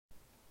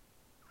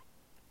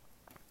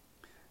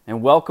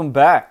and welcome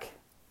back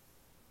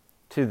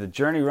to the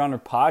Journey Runner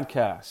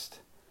podcast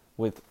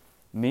with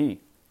me,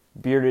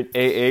 Bearded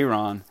AA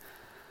Ron.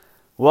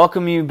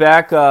 Welcome you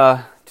back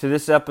to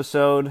this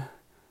episode,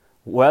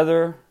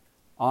 Weather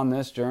on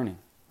This Journey.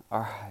 All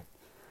right.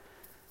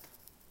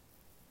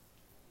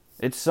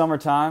 It's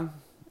summertime.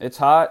 It's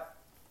hot.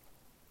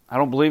 I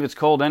don't believe it's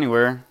cold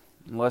anywhere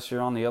unless you're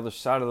on the other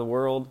side of the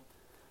world.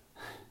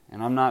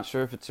 And I'm not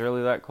sure if it's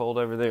really that cold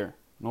over there.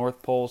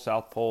 North Pole,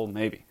 South Pole,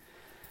 maybe.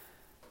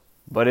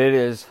 But it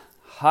is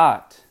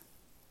hot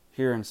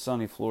here in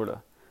sunny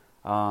Florida.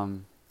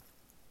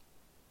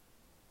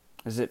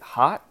 Is it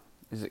hot?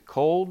 Is it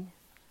cold?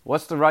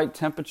 What's the right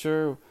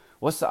temperature?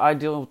 What's the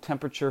ideal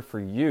temperature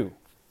for you?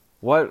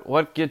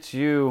 What gets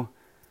you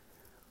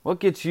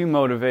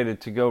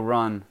motivated to go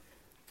run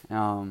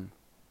in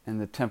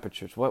the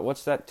temperatures?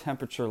 What's that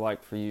temperature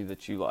like for you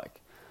that you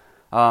like?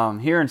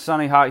 Here in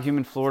sunny, hot,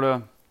 humid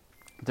Florida,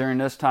 during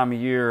this time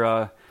of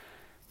year,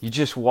 you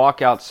just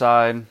walk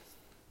outside,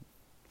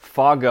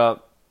 fog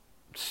up,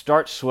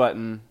 start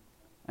sweating,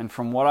 and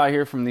from what I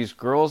hear from these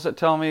girls that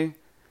tell me,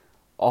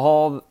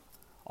 all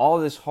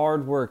this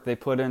hard work they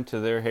put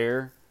into their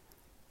hair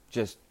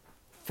just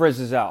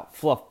frizzes out,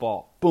 fluff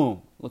ball,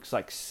 boom, looks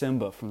like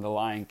Simba from The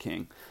Lion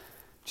King.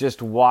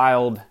 Just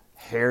wild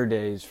hair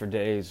days for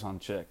days on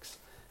chicks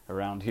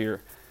around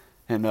here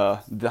in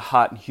the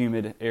hot and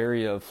humid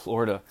area of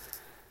Florida.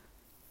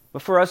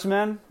 But for us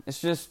men,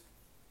 it's just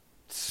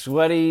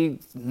sweaty,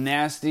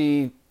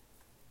 nasty,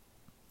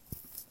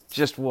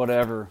 just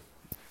whatever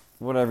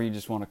you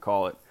just want to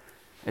call it.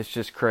 It's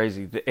just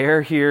crazy. The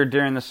air here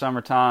during the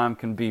summertime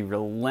can be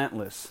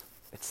relentless.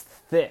 It's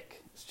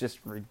thick. It's just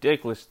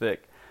ridiculous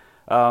thick.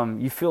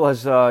 You feel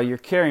as you're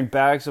carrying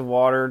bags of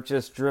water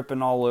just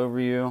dripping all over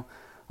you.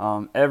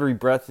 Every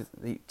breath that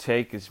you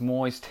take is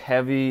moist,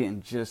 heavy,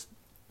 and just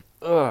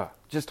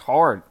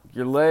hard.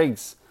 Your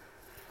legs,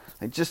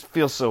 they just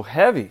feel so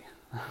heavy.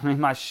 I mean,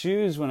 my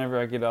shoes, whenever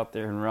I get out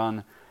there and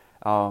run,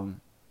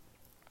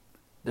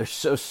 they're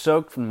so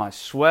soaked from my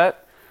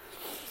sweat.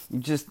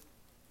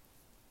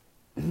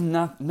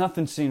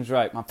 Nothing seems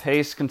right. My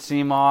pace can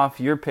seem off.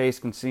 Your pace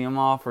can seem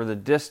off, or the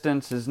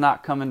distance is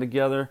not coming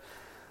together.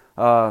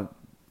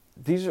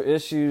 These are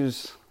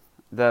issues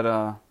that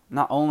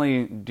not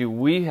only do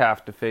we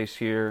have to face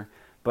here,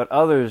 but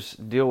others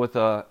deal with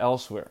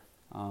elsewhere.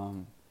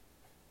 All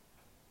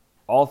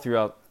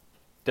throughout,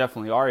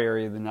 definitely our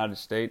area of the United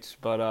States,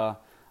 but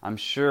I'm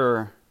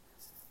sure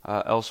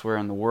elsewhere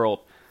in the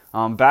world.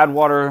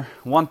 Badwater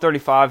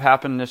 135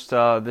 happened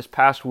this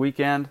past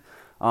weekend.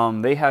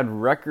 They had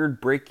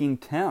record-breaking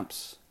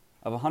temps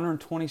of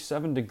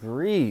 127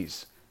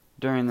 degrees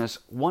during this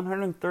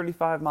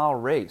 135-mile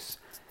race.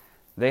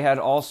 They had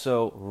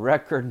also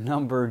record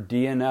number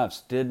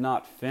DNFs, did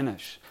not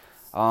finish.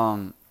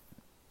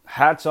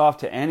 Hats off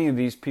to any of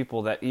these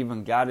people that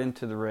even got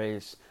into the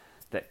race,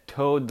 that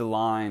towed the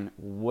line,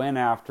 went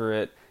after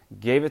it,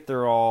 gave it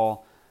their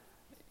all.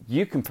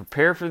 You can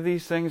prepare for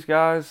these things,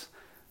 guys,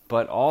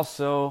 but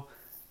also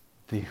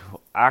the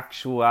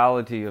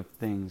actuality of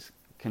things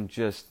can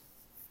just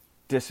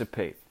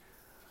dissipate.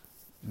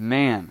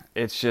 Man,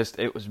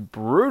 it was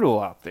brutal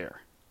out there.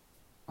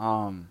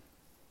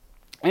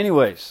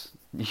 Anyways,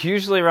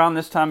 usually around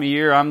this time of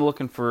year, I'm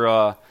looking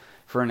for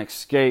an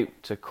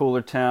escape to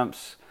cooler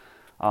temps.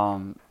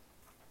 For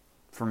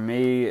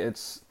me,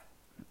 it's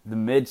the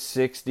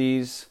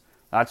mid-60s.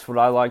 That's what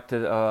I like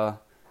to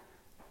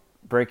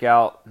break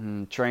out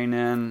and train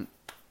in.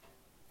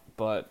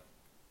 But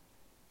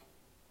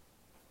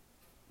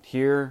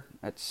here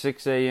at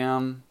 6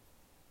 a.m.,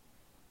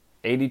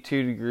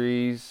 82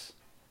 degrees,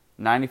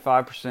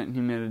 95%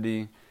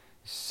 humidity,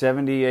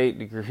 78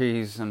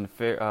 degrees and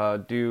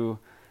dew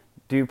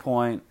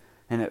point,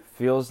 and it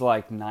feels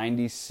like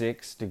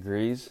 96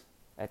 degrees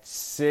at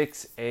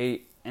 6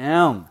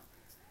 a.m.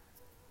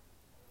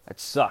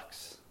 That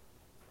sucks.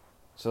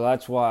 So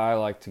that's why I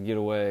like to get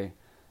away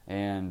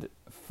and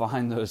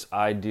find those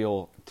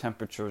ideal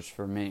temperatures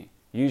for me.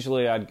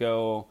 Usually I'd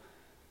go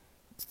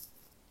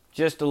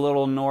just a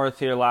little north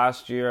here.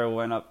 Last year I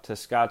went up to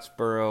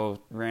Scottsboro,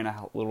 ran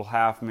a little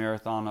half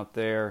marathon up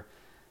there.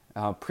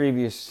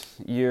 Previous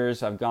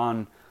years I've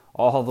gone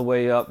all the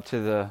way up to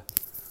the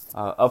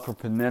upper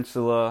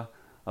peninsula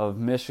of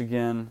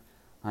Michigan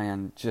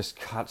and just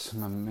got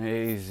some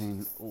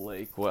amazing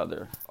lake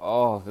weather.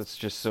 Oh, it's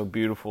just so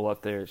beautiful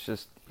up there. It's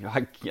just,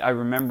 I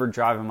remember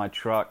driving my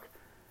truck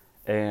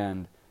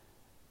and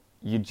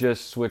you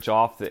just switch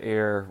off the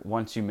air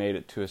once you made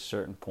it to a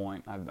certain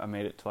point. I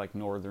made it to like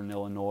northern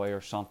Illinois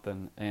or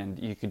something, and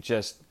you could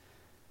just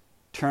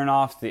turn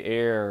off the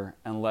air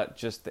and let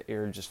just the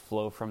air just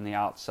flow from the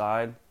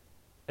outside,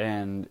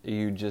 and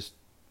you just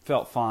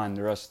felt fine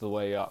the rest of the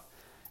way up.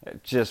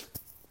 It just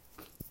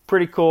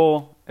pretty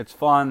cool. It's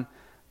fun.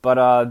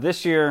 But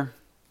this year,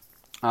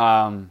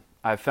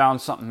 I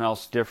found something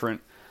else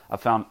different. I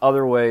found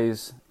other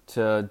ways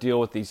to deal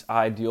with these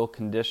ideal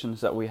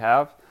conditions that we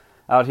have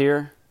out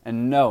here.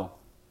 And no,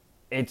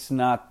 it's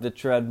not the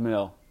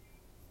treadmill.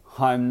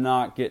 I'm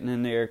not getting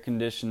in the air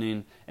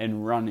conditioning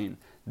and running.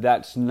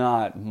 that's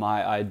not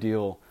my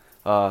ideal.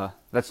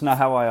 That's not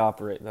how I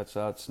operate.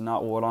 That's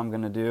not what I'm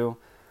going to do.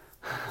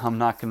 I'm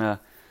not going to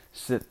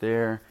sit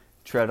there,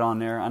 tread on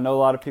there. I know a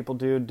lot of people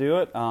do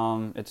it.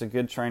 It's a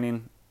good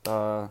training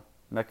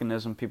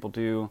mechanism. People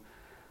do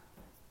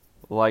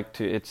like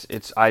to.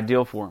 It's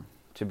ideal for them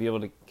to be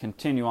able to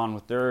continue on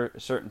with their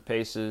certain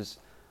paces,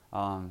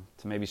 to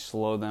maybe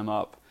slow them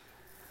up.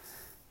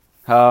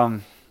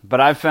 But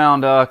I've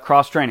found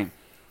cross training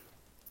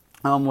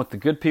with the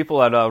good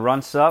people at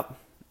Run Sup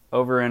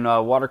over in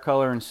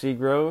Watercolor and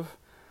Seagrove.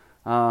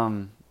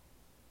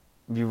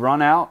 You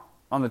run out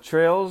on the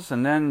trails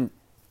and then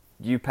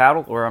you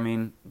paddle,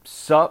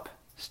 sup,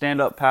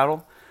 stand up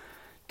paddle,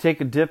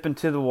 take a dip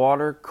into the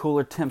water,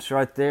 cooler temps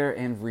right there,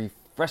 and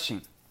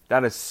refreshing.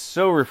 That is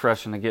so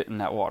refreshing to get in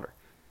that water.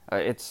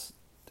 It's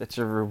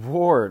a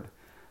reward.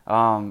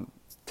 Tom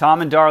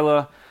and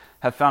Darla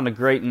have found a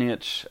great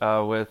niche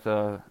with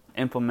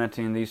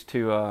implementing these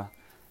two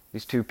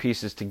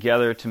pieces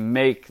together to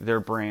make their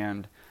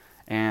brand.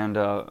 And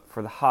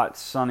for the hot,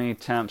 sunny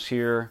temps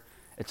here,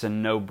 it's a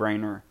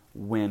no-brainer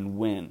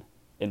win-win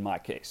in my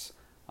case.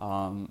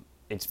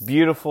 It's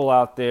beautiful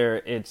out there.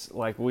 It's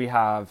like we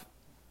have,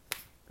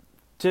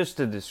 just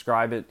to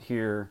describe it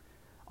here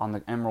on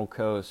the Emerald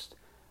Coast,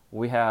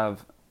 we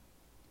have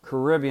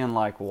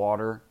Caribbean-like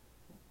water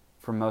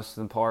for most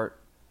of the part.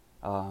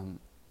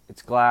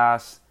 It's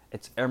glass.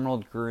 It's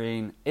emerald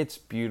green. It's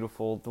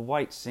beautiful. The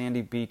white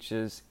sandy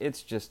beaches.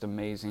 It's just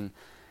amazing.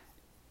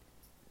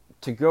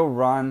 To go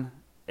run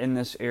in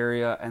this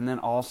area and then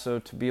also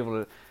to be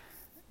able to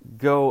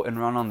go and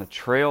run on the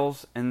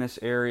trails in this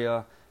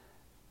area,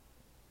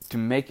 to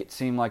make it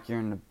seem like you're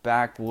in the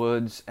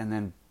backwoods, and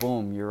then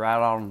boom, you're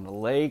out on the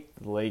lake.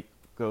 The lake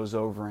goes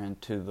over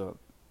into the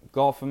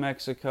Gulf of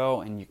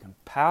Mexico and you can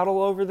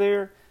paddle over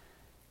there.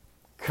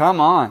 Come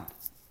on.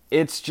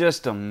 It's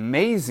just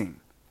amazing.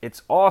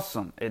 It's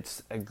awesome.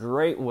 It's a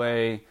great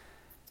way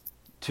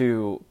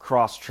to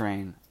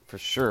cross-train, for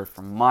sure,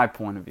 from my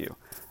point of view.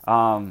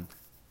 I've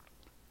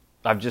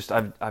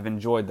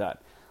enjoyed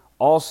that.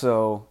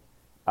 Also,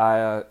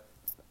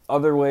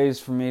 other ways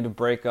for me to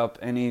break up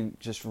any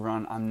just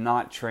run. I'm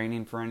not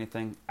training for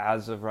anything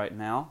as of right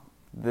now.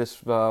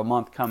 This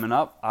month coming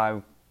up,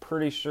 I'm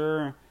pretty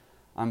sure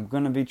I'm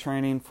going to be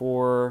training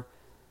for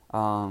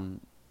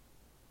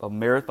a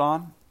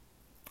marathon,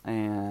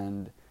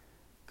 and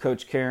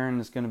Coach Karen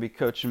is going to be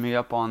coaching me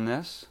up on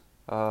this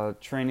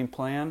training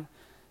plan,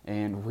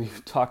 and we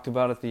talked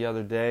about it the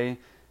other day.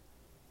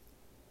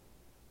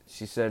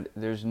 She said,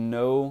 there's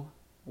no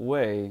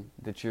way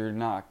that you're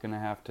not going to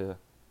have to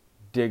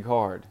dig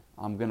hard.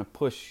 I'm going to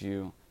push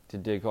you to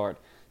dig hard.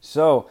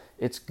 So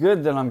it's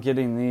good that I'm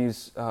getting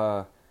these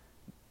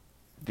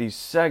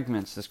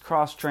segments, this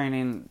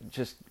cross-training,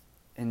 just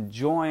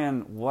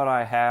enjoying what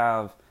I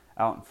have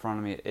out in front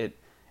of me.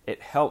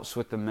 It helps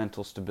with the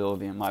mental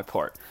stability in my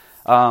part.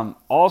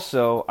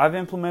 Also, I've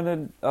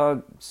implemented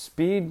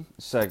speed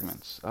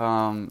segments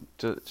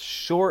to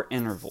short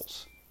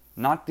intervals,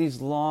 not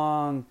these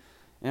long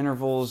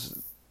intervals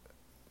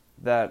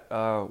that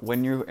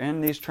when you're in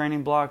these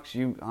training blocks,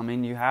 you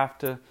kind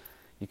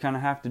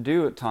of have to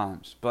do at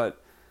times.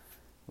 But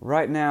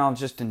right now,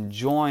 just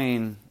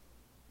enjoying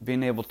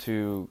being able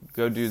to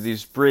go do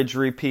these bridge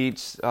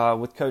repeats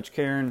with Coach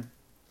Karen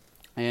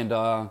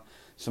and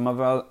some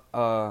of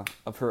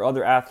her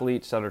other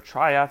athletes that are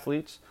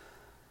triathletes.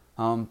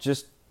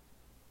 Just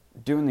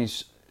doing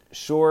these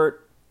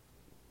short,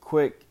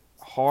 quick,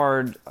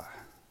 hard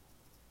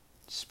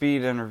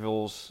speed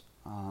intervals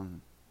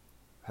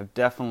have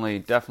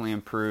definitely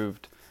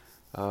improved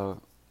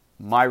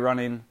my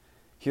running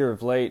here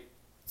of late.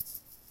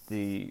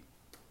 What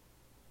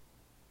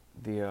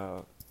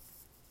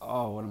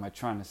am I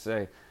trying to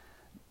say?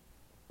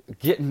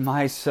 Getting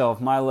my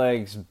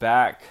legs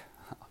back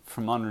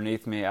from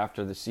underneath me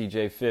after the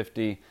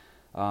CJ50,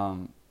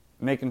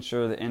 making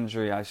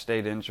sure I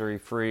stayed injury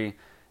free,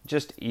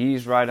 just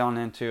ease right on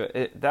into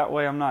it. That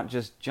way I'm not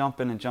just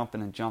jumping and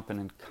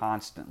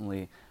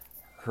constantly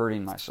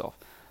hurting myself.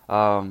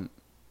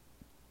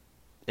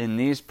 In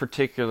these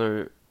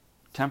particular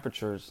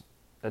temperatures,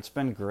 that's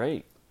been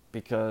great,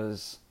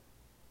 because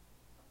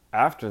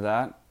after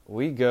that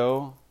we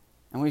go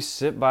and we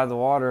sit by the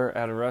water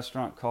at a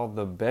restaurant called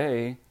The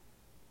Bay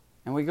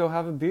and we go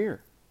have a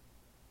beer.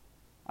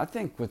 I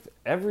think with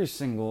every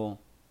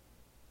single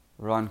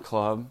run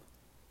club,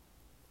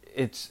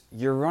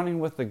 you're running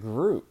with a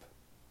group.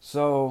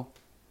 So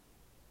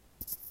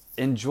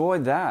enjoy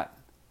that.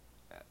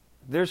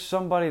 There's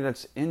somebody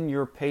that's in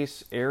your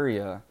pace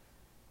area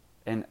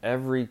in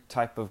every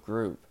type of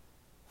group.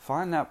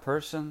 Find that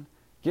person,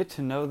 get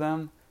to know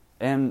them,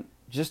 and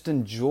just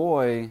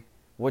enjoy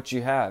what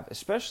you have,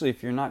 especially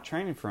if you're not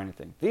training for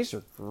anything. These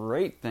are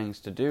great things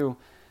to do.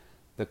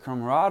 The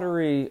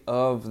camaraderie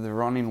of the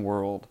running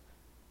world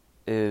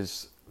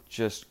is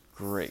just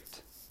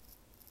great.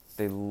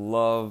 They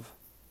love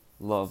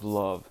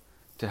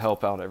to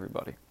help out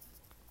everybody.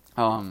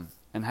 And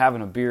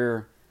having a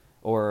beer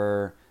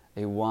or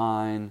a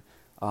wine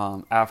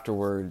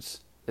afterwards,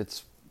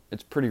 it's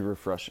pretty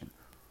refreshing.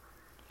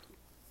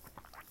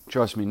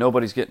 Trust me,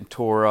 nobody's getting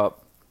tore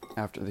up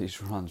after these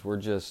runs. We're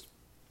just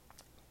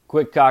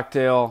quick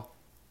cocktail,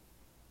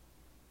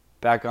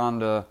 back on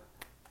to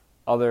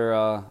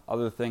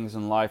other things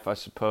in life, I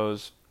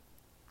suppose.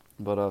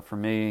 But for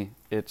me,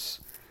 these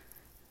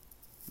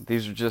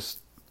are just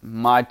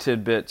my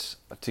tidbits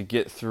to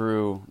get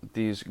through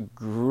these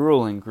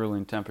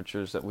grueling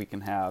temperatures that we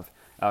can have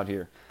out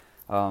here.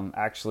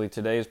 Actually,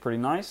 today is pretty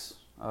nice.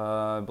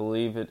 I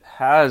believe it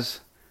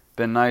has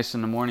been nice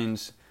in the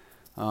mornings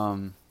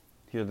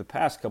here the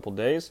past couple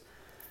days.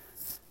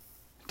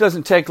 It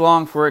doesn't take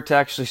long for it to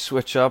actually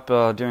switch up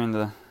during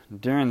the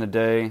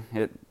day.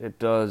 It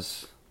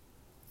does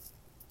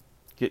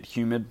get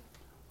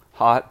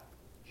hot,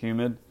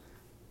 humid,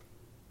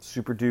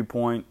 super dew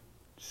point,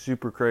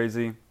 super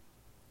crazy.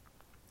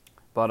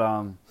 But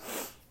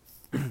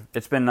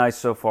it's been nice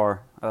so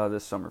far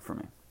this summer for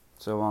me.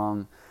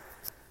 So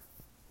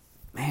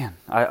man,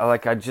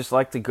 I just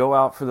like to go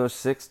out for those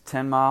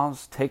 6-10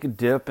 miles, take a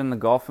dip in the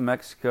Gulf of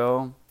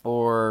Mexico,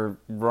 or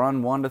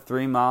run 1 to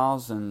 3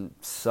 miles and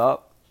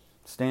sup,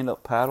 stand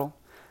up paddle,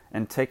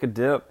 and take a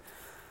dip.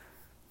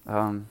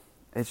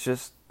 It's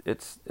just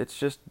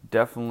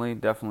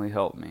definitely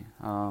helped me.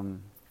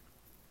 I'm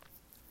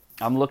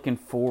looking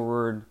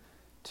forward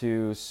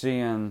to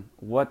seeing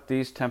what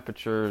these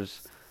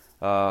temperatures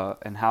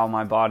and how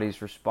my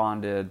body's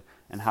responded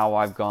and how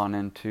I've gone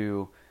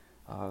into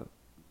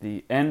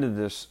the end of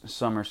this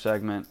summer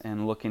segment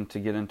and looking to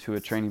get into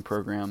a training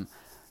program,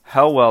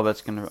 how well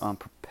that's going to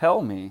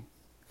propel me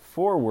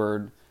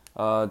forward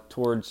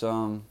towards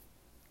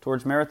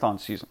marathon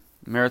season.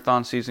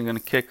 Marathon season going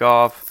to kick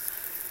off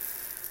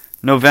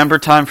November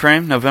time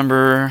frame,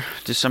 November,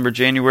 December,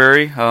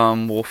 January.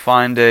 We'll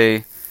find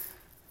a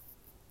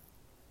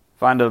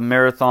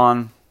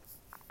marathon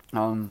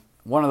one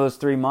of those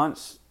 3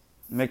 months.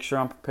 Make sure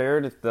I'm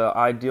prepared if the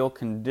ideal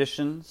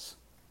conditions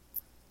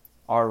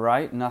are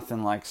right.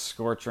 Nothing like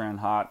scorching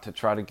hot to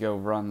try to go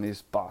run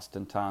these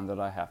Boston time that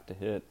I have to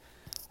hit.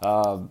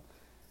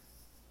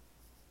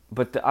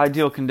 But the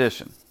ideal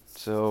condition.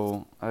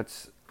 So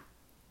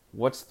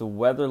what's the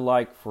weather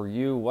like for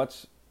you?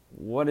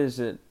 What is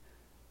it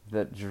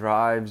that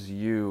drives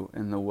you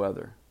in the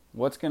weather?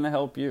 What's going to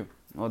help you?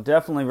 Well,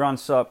 definitely Run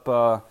Sup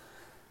on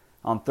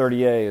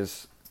 30A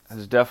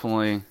has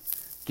definitely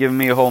given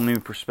me a whole new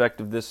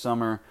perspective this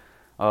summer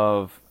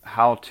of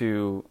how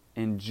to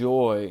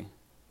enjoy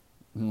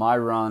my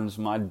runs,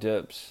 my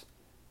dips,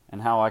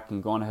 and how I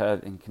can go on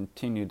ahead and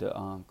continue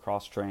to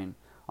cross-train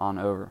on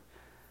over.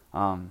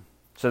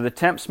 So the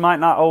temps might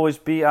not always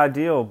be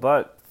ideal,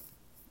 but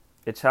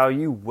it's how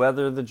you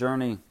weather the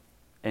journey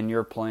and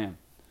your plan.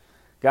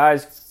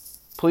 Guys,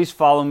 please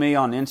follow me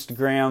on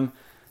Instagram,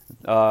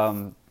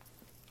 the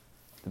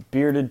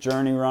Bearded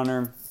Journey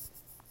Runner,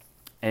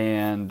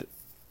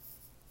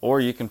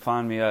 or you can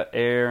find me at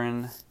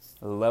Aaron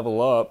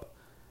Level Up,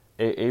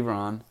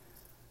 Aaron.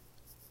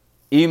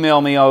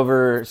 Email me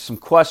over some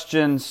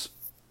questions,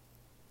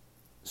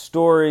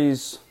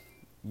 stories,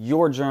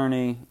 your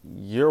journey,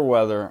 your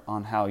weather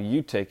on how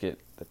you take it,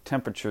 the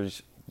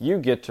temperatures you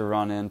get to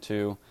run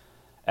into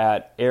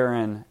at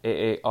Aaron,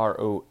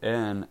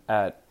 Aaron,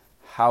 at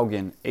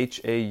Haugan,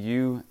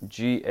 HAUGAN.me.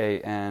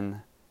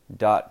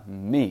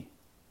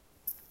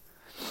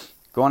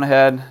 Go on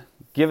ahead,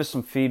 give us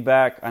some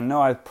feedback. I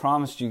know I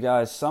promised you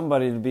guys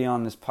somebody to be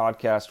on this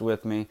podcast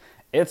with me.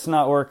 It's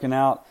not working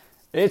out.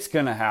 It's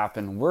going to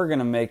happen. We're going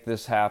to make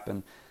this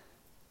happen.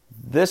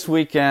 This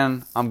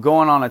weekend, I'm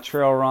going on a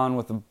trail run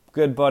with a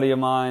good buddy of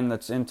mine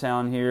that's in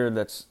town here.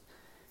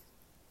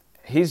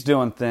 He's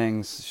doing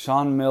things.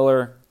 Sean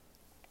Miller,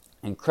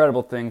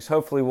 incredible things.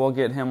 Hopefully we'll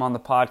get him on the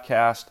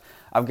podcast.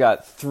 I've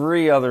got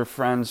 3 other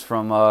friends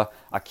from, I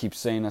keep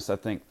saying this, I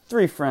think,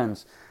 3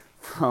 friends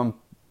from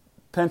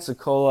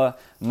Pensacola.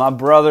 My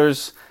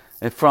brothers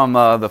from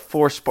the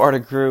 4 Sparta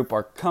group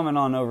are coming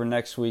on over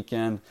next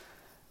weekend.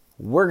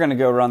 We're going to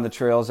go run the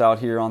trails out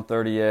here on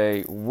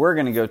 30A. We're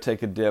going to go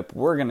take a dip.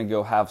 We're going to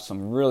go have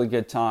some really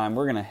good time.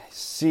 We're going to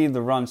see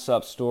the Run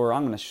Sup store.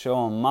 I'm going to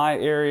show them my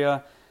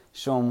area,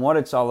 show them what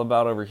it's all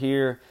about over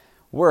here.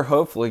 We're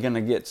hopefully going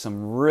to get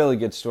some really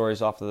good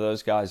stories off of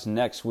those guys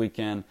next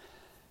weekend.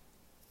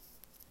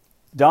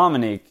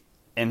 Dominique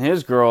and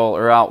his girl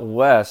are out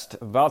west,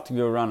 about to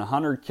go run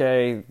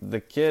 100K.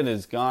 The kid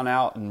has gone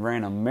out and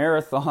ran a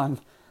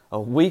marathon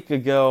a week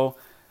ago.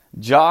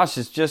 Josh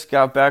has just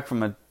got back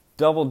from a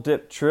double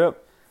dip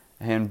trip,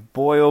 and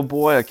boy oh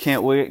boy, I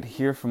can't wait to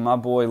hear from my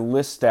boy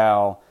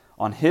Listow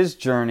on his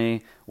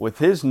journey with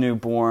his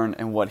newborn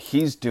and what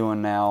he's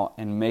doing now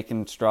and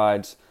making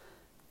strides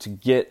to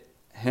get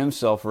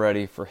himself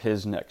ready for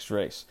his next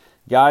race.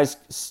 Guys,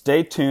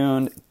 stay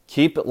tuned,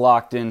 keep it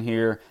locked in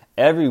here.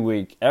 Every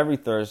week, every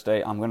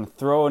Thursday, I'm going to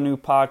throw a new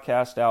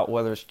podcast out,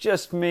 whether it's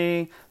just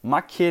me,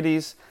 my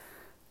kiddies,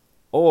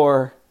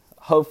 or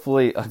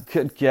hopefully a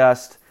good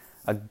guest,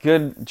 a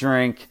good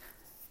drink,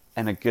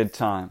 and a good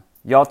time.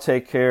 Y'all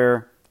take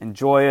care.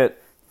 Enjoy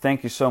it.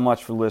 Thank you so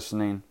much for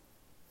listening.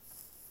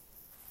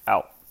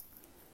 Out.